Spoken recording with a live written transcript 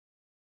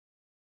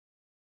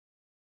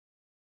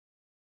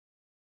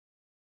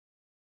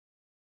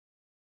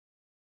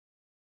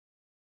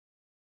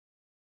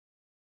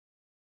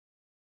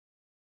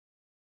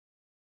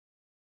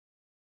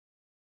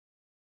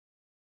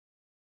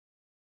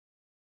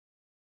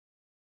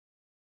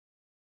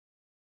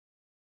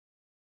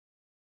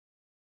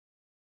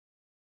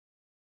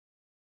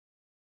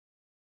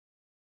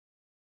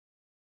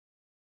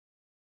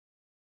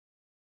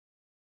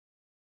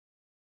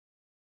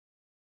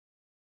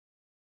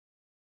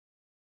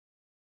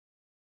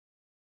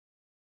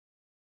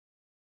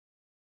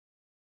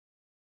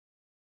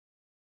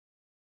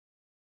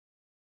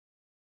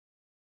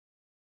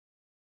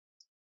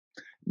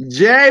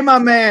Jay, my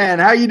man,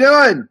 how you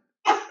doing?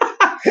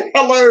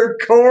 Hello,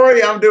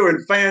 Cory. I'm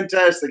doing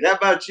fantastic. How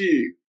about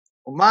you?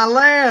 Well, my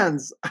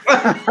lands.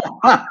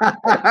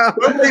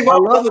 Don't leave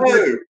all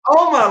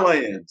my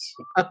lands.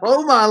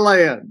 Oh, my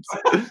lands.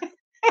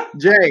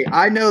 Jay,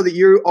 I know that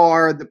you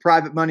are the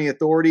private money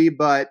authority,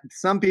 but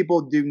some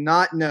people do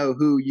not know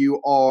who you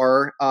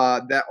are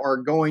that are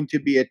going to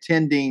be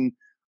attending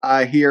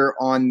here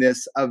on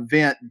this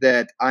event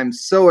that I'm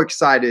so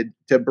excited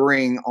to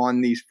bring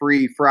on these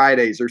free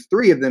Fridays. There's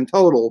 3 of them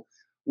total.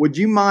 Would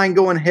you mind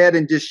going ahead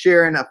and just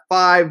sharing a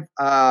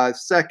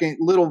 5-second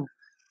little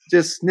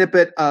just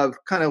snippet of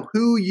kind of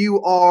who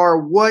you are,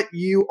 what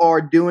you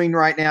are doing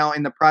right now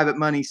in the private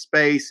money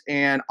space?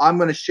 And I'm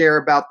going to share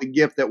about the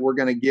gift that we're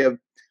going to give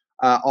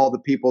all the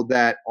people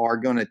that are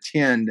going to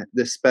attend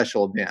this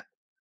special event.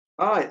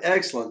 All right,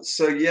 excellent.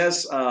 So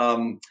yes,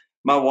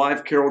 my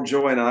wife, Carol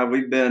Joy, and I,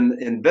 we've been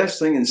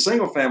investing in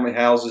single family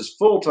houses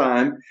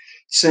full-time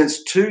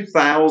since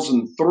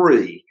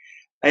 2003.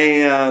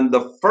 And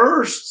the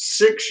first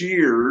 6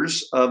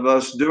 years of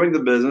us doing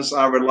the business,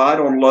 I relied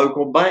on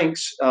local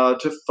banks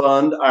to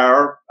fund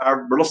our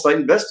real estate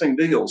investing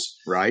deals.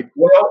 Right.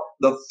 Well,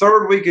 the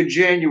 3rd week of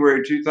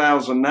January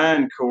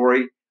 2009,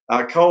 Cory,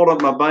 I called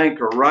up my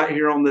banker right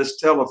here on this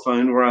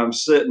telephone where I'm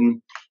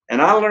sitting, and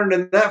I learned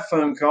in that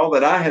phone call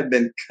that I had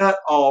been cut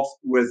off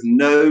with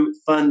no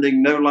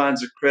funding, no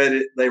lines of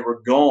credit. They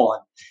were gone.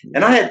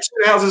 And I had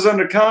 2 houses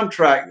under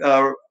contract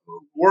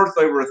worth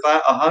over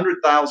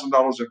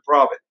 $100,000 in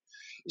profit.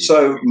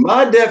 So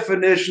my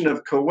definition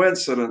of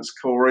coincidence,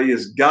 Cory,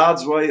 is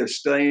God's way of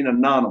staying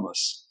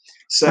anonymous.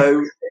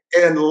 So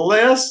in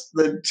less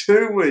than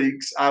 2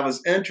 weeks, I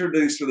was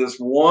introduced to this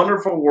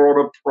wonderful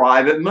world of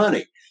private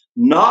money,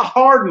 not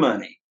hard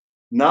money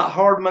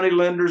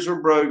lenders or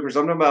brokers.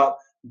 I'm talking about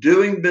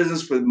doing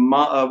business with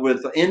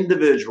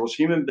individuals,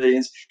 human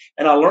beings.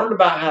 And I learned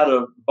about how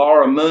to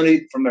borrow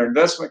money from their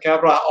investment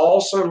capital. I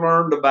also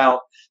learned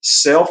about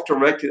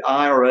self-directed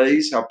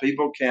IRAs, how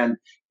people can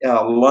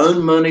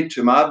loan money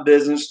to my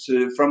business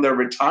from their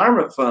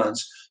retirement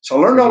funds. So I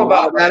learned all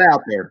about that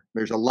out there.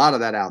 There's a lot of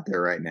that out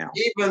there right now.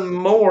 Even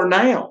more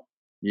now.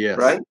 Yes.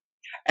 Right.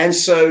 And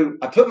so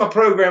I put my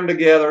program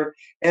together,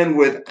 and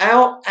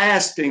without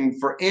asking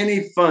for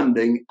any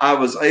funding, I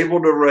was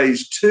able to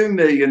raise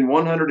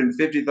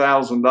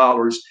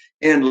 $2,150,000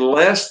 in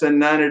less than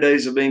 90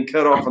 days of being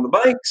cut off from the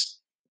banks.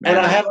 Man,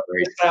 and I haven't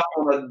missed out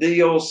on a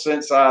deal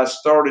since I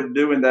started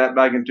doing that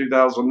back in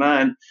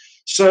 2009.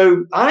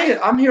 So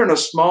I'm here in a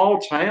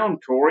small town,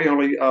 Cory.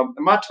 Only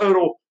my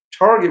total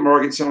target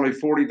market's only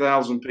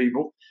 40,000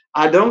 people.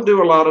 I don't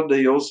do a lot of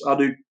deals. I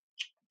do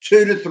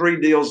 2 to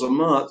 3 deals a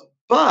month,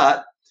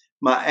 but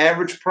my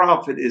average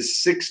profit is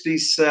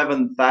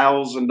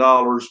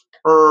 $67,000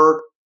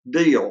 per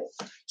deal.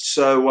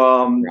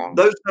 So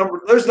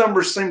those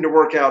numbers seem to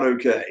work out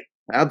okay.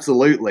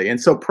 Absolutely. And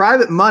so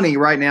private money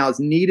right now is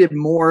needed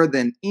more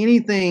than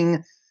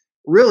anything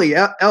really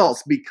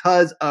else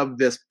because of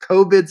this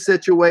COVID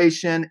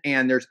situation.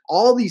 And there's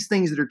all these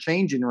things that are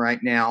changing right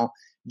now.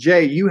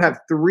 Jay, you have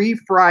 3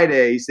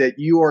 Fridays that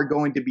you are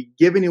going to be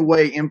giving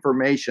away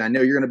information. I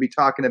know you're going to be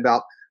talking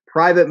about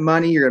private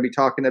money. You're going to be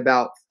talking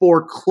about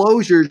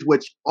foreclosures,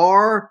 which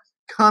are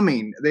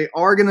coming. They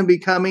are going to be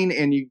coming,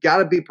 and you got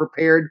to be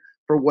prepared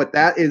for what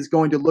that is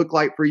going to look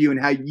like for you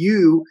and how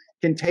you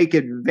can take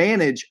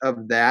advantage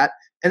of that.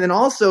 And then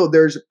also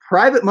there's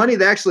private money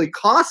that actually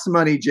costs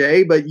money,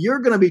 Jay, but you're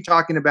going to be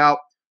talking about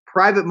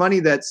private money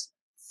that's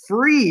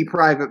free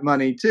private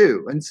money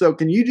too. And so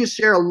can you just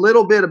share a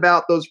little bit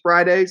about those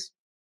Fridays?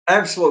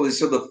 Absolutely.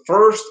 So the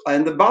first,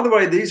 and by the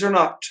way, these are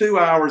not 2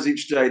 hours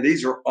each day.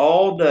 These are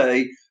all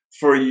day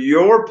for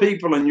your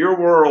people in your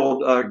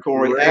world,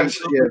 Cory. Right.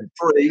 Absolutely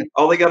free.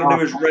 All they got to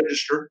do is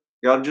register.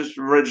 You got to just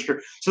register.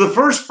 So the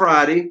first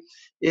Friday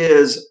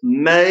is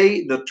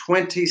May the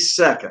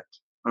 22nd.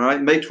 All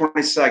right, May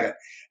 22nd.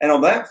 And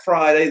on that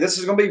Friday, this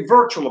is going to be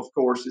virtual, of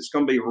course. It's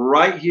going to be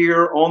right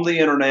here on the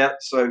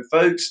internet. So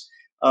folks,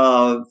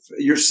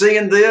 you're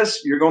seeing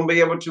this, you're going to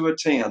be able to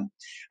attend.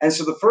 And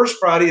so the first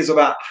Friday is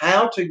about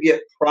how to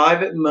get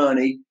private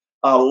money,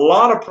 a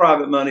lot of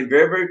private money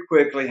very, very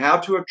quickly, how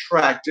to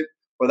attract it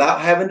without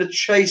having to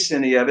chase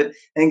any of it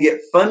and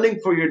get funding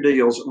for your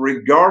deals,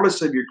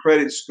 regardless of your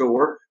credit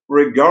score,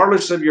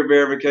 regardless of your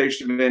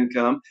verification of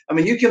income. I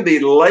mean, you can be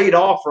laid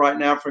off right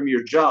now from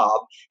your job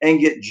and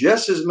get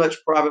just as much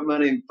private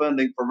money and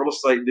funding for real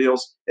estate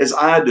deals as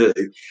I do.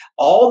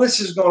 All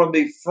this is going to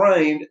be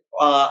framed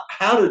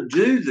how to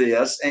do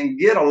this and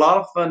get a lot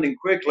of funding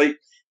quickly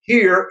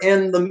here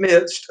in the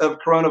midst of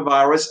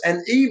coronavirus.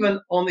 And even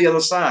on the other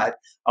side,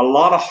 a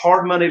lot of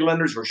hard money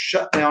lenders are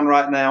shut down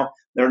right now.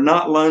 They're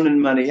not loaning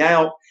money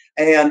out,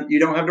 and you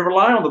don't have to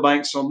rely on the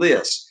banks on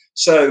this.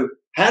 So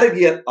how to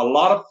get a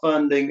lot of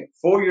funding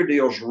for your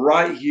deals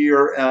right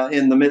here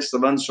in the midst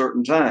of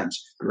uncertain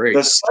times. Great.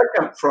 The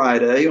second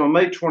Friday on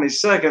May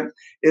 22nd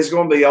is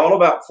going to be all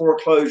about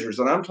foreclosures.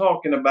 And I'm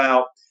talking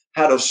about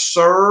how to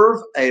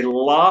serve a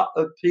lot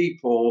of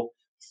people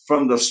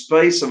from the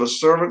space of a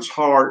servant's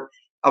heart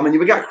I mean,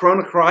 we got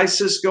Corona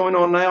crisis going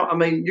on now. I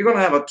mean, you're going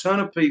to have a ton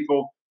of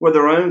people with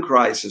their own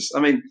crisis. I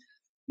mean,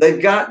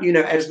 they've got, you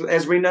know,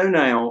 as we know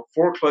now,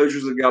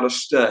 foreclosures have got to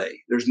stay.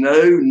 There's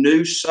no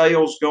new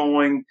sales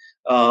going.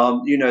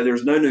 You know,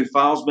 there's no new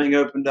files being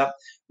opened up.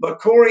 But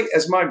Cory,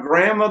 as my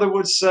grandmother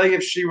would say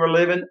if she were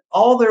living,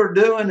 all they're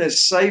doing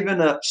is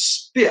saving up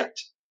spit,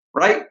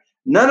 right?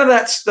 None of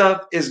that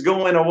stuff is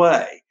going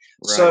away.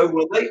 Right. So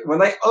when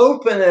they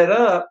open it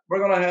up, we're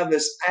going to have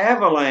this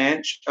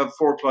avalanche of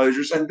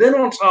foreclosures. And then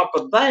on top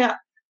of that,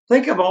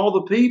 think of all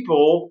the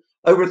people,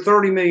 over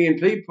 30 million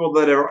people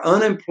that are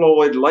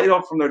unemployed, laid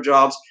off from their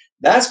jobs.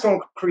 That's going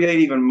to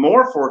create even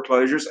more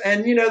foreclosures.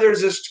 And, you know,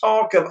 there's this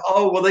talk of,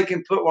 oh, well, they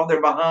can put what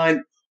they're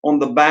behind on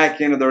the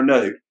back end of their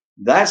note.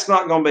 That's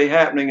not going to be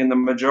happening in the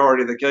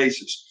majority of the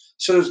cases.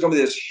 So there's going to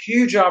be this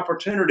huge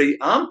opportunity.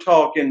 I'm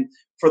talking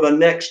for the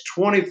next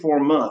 24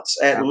 months,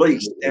 at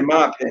least, in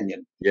my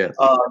opinion, yes.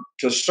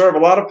 To serve a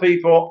lot of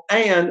people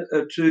and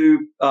to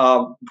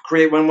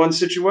create win-win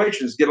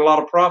situations, get a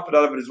lot of profit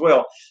out of it as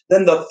well.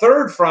 Then the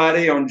third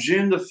Friday on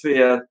June the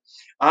 5th,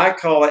 I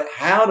call it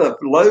How to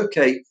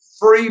Locate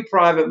Free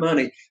Private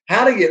Money,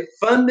 how to get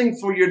funding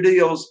for your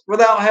deals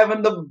without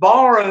having to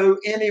borrow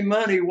any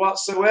money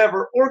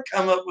whatsoever or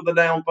come up with a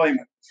down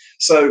payment.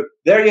 So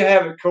there you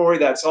have it, Cory.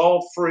 That's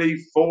all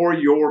free for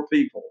your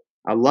people.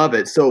 I love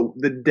it. So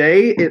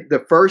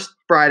the first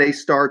Friday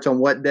starts on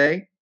what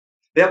day?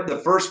 Yep, the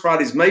first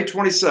Friday is May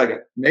 22nd.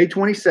 May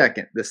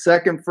 22nd. The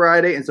second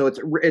Friday, and so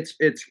it's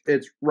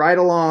right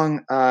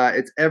along.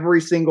 It's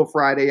every single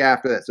Friday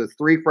after that. So it's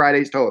 3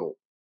 Fridays total.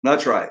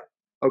 That's right.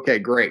 Okay,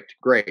 great.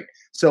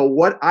 So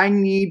what I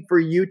need for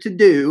you to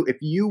do, if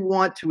you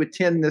want to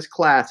attend this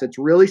class, it's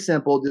really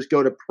simple. Just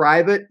go to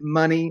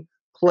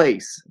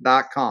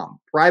privatemoneyplace.com.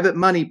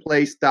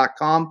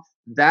 Privatemoneyplace.com.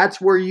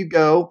 That's where you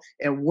go.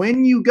 And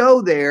when you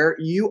go there,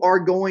 you are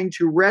going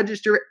to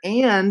register.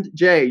 And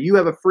Jay, you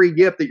have a free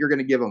gift that you're going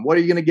to give them. What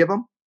are you going to give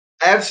them?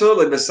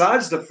 Absolutely.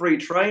 Besides the free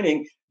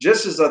training,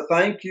 just as a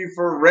thank you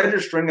for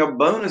registering, a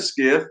bonus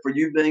gift for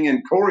you being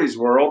in Cory's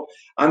world,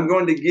 I'm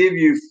going to give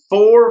you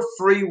 4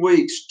 free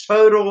weeks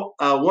total,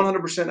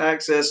 100%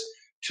 access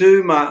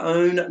to my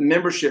own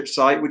membership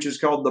site, which is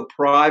called the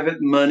Private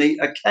Money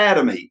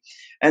Academy.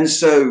 And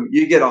so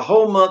you get a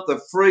whole month of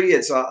free.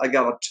 I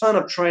got a ton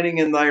of training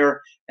in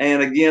there.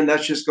 And again,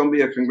 that's just going to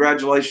be a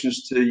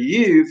congratulations to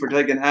you for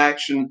taking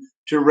action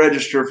to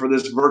register for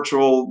these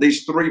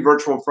 3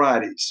 virtual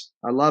Fridays.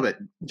 I love it.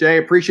 Jay,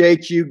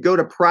 appreciate you. Go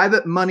to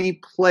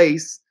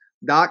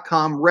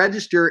privatemoneyplace.com,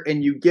 register,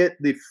 and you get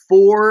the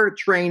 4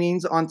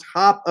 trainings on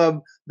top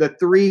of the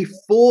 3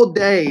 full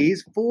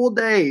days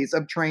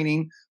of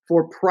training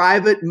for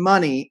private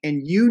money.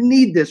 And you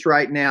need this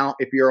right now.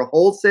 If you're a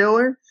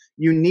wholesaler,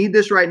 you need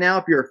this right now.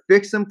 If you're a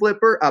fix and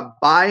flipper, a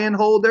buy and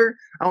holder,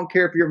 I don't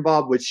care if you're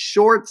involved with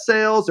short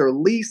sales or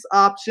lease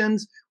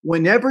options.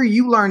 Whenever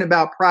you learn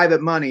about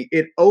private money,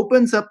 it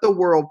opens up the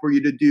world for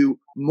you to do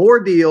more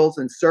deals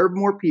and serve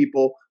more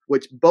people,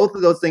 which both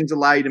of those things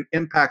allow you to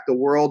impact the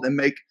world and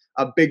make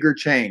a bigger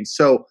change.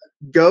 So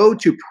go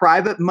to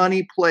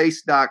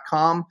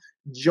privatemoneyplace.com.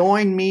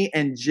 Join me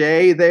and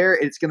Jay there.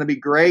 It's going to be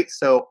great.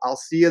 So I'll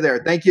see you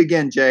there. Thank you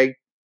again, Jay.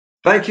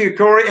 Thank you,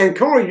 Cory. And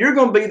Cory, you're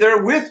going to be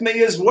there with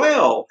me as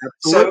well.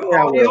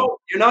 Absolutely, so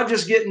you're not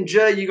just getting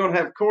Jay, you're going to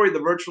have Cory, the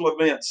virtual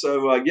event.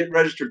 So get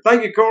registered.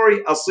 Thank you,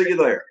 Cory. I'll see you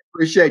there.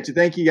 Appreciate you.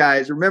 Thank you,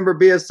 guys. Remember,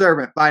 be a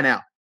servant. Bye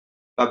now.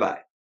 Bye-bye.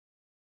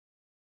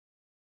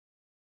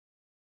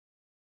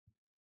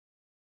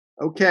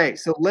 Okay,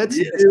 so let's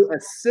do a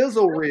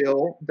sizzle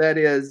reel that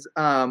is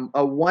a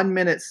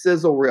 1-minute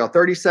sizzle reel,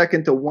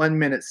 30-second to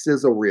 1-minute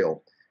sizzle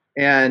reel.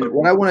 And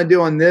what I want to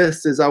do on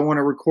this is I want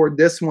to record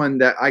this one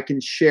that I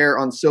can share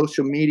on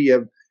social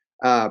media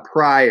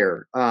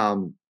prior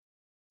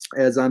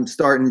as I'm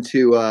starting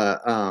to,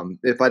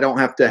 if I don't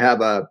have to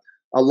have a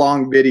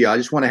long video, I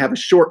just want to have a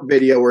short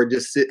video where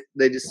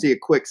they just see a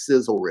quick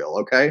sizzle reel,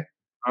 okay?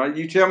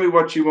 You tell me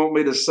what you want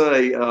me to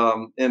say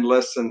in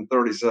less than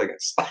 30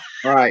 seconds.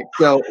 All right.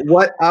 So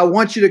what I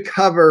want you to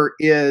cover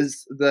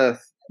is the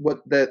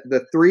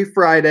 3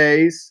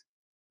 Fridays,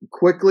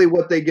 quickly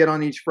what they get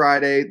on each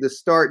Friday, the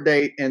start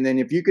date, and then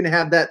if you can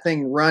have that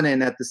thing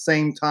running at the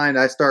same time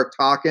I start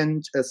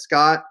talking to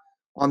Scott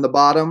on the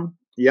bottom,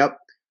 yep,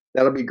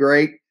 that'll be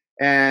great.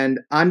 And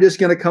I'm just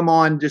going to come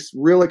on just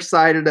real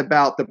excited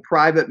about the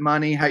private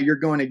money, how you're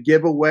going to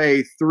give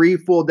away 3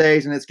 full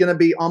days, and it's going to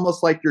be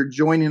almost like you're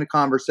joining a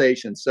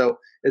conversation. So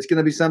it's going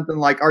to be something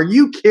like, are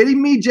you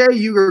kidding me, Jay?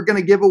 You are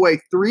going to give away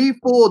 3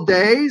 full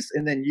days,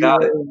 and then you go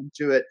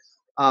into it.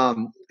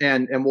 And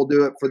we'll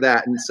do it for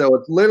that. And so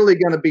it's literally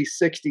going to be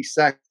 60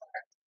 seconds.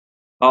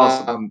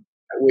 Awesome.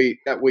 We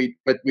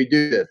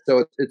do this.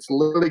 So it's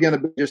literally going to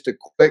be just a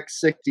quick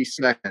 60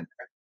 seconds.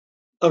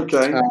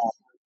 Okay.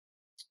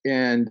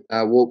 And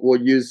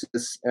we'll use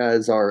this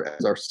as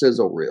our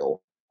sizzle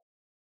reel.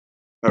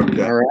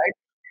 Okay. All right.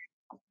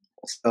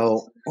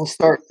 So we'll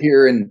start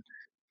here in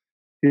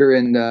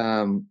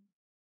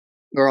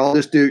or I'll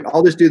just do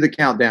the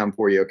countdown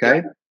for you.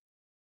 Okay.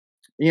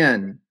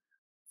 In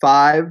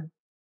 5,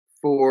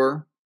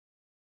 4,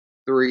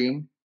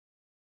 3,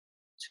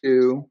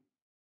 2,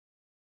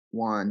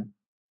 1.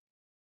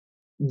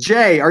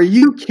 Jay, are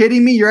you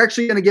kidding me? You're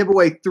actually going to give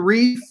away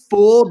 3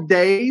 full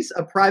days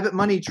of private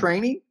money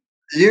training?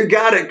 You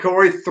got it,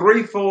 Cory.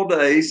 3 full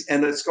days,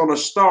 and it's going to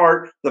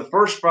start the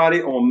first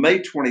Friday on May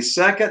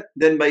 22nd,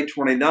 then May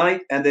 29th,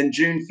 and then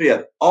June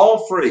 5th.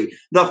 All free.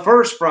 The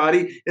first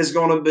Friday is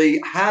going to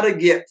be how to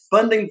get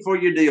funding for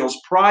your deals,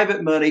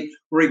 private money,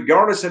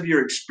 regardless of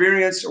your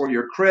experience or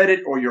your credit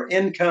or your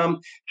income,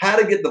 how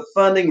to get the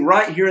funding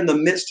right here in the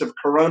midst of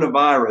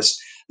coronavirus.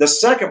 The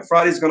second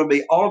Friday is going to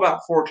be all about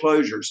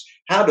foreclosures,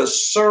 how to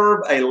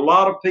serve a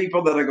lot of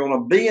people that are going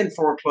to be in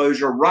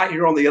foreclosure right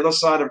here on the other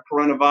side of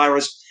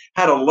coronavirus,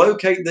 how to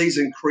locate these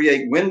and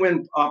create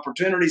win-win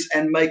opportunities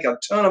and make a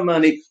ton of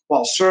money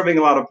while serving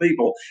a lot of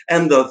people.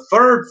 And the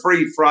third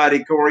free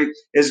Friday, Cory,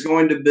 is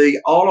going to be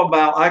all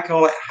about, I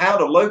call it, how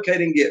to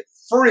locate and get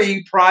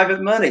free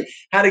private money,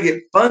 how to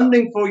get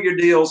funding for your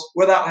deals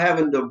without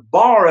having to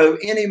borrow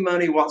any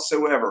money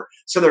whatsoever.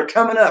 So they're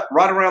coming up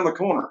right around the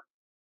corner.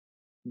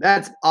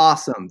 That's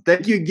awesome.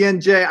 Thank you again,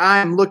 Jay.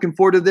 I'm looking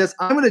forward to this.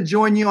 I'm going to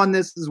join you on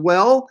this as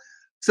well.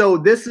 So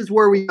this is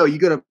where we go. You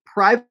go to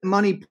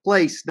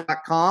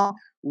privatemoneyplace.com,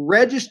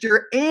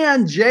 register,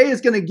 and Jay is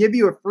going to give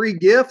you a free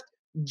gift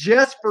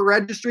just for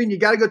registering. You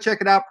got to go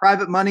check it out,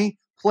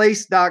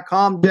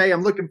 privatemoneyplace.com. Jay,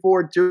 I'm looking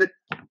forward to it.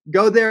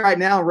 Go there right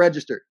now and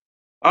register.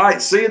 All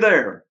right. See you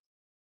there.